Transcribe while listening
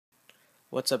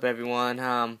What's up, everyone?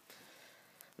 I'm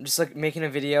just making a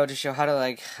video to show how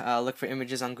to look for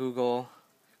images on Google,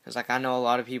 because I know a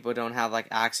lot of people don't have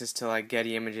access to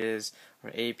Getty Images or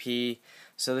AP.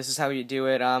 So this is how you do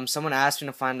it. Someone asked me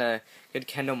to find a good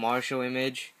Kendall Marshall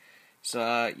image.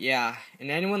 So yeah, and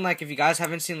anyone if you guys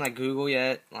haven't seen Google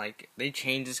yet, they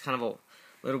changed this kind of a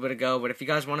little bit ago. But if you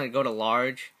guys want to go to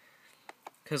large,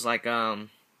 because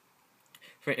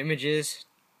for images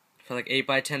for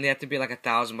 8x10, they have to be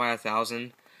 1,000 by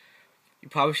 1,000. You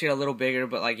probably should get a little bigger,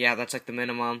 but yeah, that's the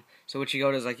minimum. So what you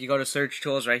go to is you go to search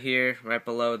tools right here, right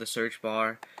below the search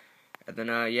bar, and then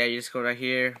yeah, you just go right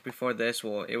here. Before this,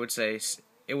 well, it would say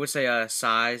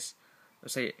size,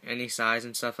 let's say any size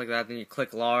and stuff like that. Then you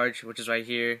click large, which is right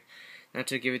here. That's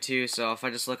to give it to you. So if I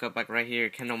just look up right here,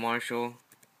 Kendall Marshall.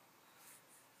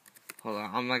 Hold on,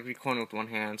 I'm recording with one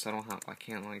hand, so I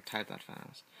can't type that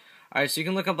fast. Alright, so you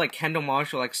can look up Kendall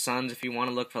Marshall Sons if you want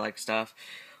to look for stuff.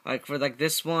 For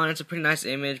this one, it's a pretty nice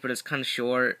image, but it's kind of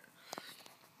short.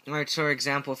 Alright, so for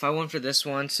example, if I went for this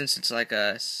one, since it's a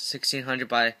 1600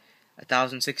 by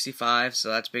 1065,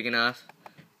 so that's big enough.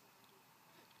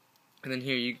 And then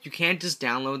here, you can't just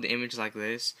download the image like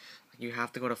this. You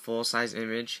have to go to full size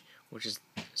image, which is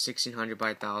 1600 by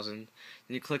 1000.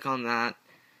 Then you click on that,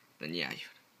 then yeah,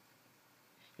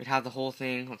 you'd have the whole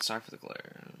thing. Let's start for the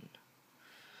glare.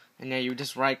 And yeah, you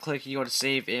just right click, you go to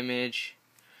save image.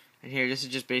 And here, this is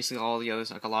just basically all the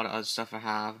others, a lot of other stuff I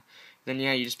have. Then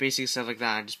yeah, you just basically stuff like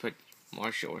that. Just put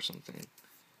Marshall or something.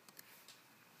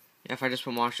 Yeah, if I just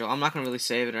put Marshall, I'm not gonna really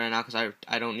save it right now because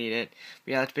I don't need it.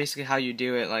 But yeah, that's basically how you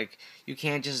do it. You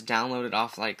can't just download it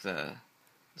off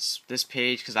this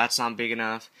page because that's not big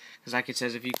enough. Because it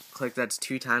says if you click, that's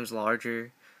 2 times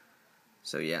larger.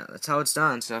 So yeah, that's how it's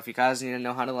done. So if you guys need to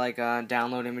know how to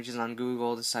download images on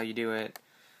Google, this is how you do it.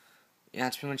 Yeah,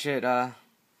 that's pretty much it.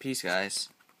 Peace, guys.